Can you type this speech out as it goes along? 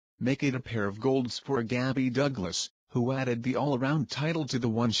make it a pair of golds for Gabby Douglas, who added the all-around title to the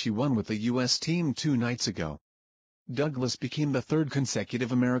one she won with the U.S. team 2 nights ago. Douglas became the third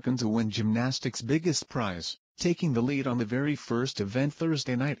consecutive American to win gymnastics' biggest prize, taking the lead on the very first event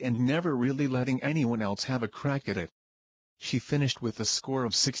Thursday night and never really letting anyone else have a crack at it. She finished with a score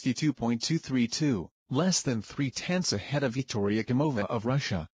of 62.232, less than 3/10 ahead of Victoria Kimova of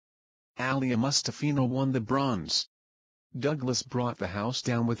Russia. Alia Mustafina won the bronze. Douglas brought the house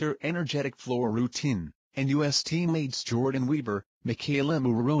down with her energetic floor routine, and U.S. teammates Jordan Weber, Michaela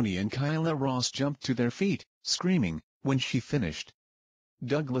Moroney and Kyla Ross jumped to their feet, screaming, when she finished.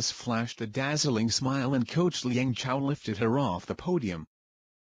 Douglas flashed a dazzling smile and coach Liang Chao lifted her off the podium,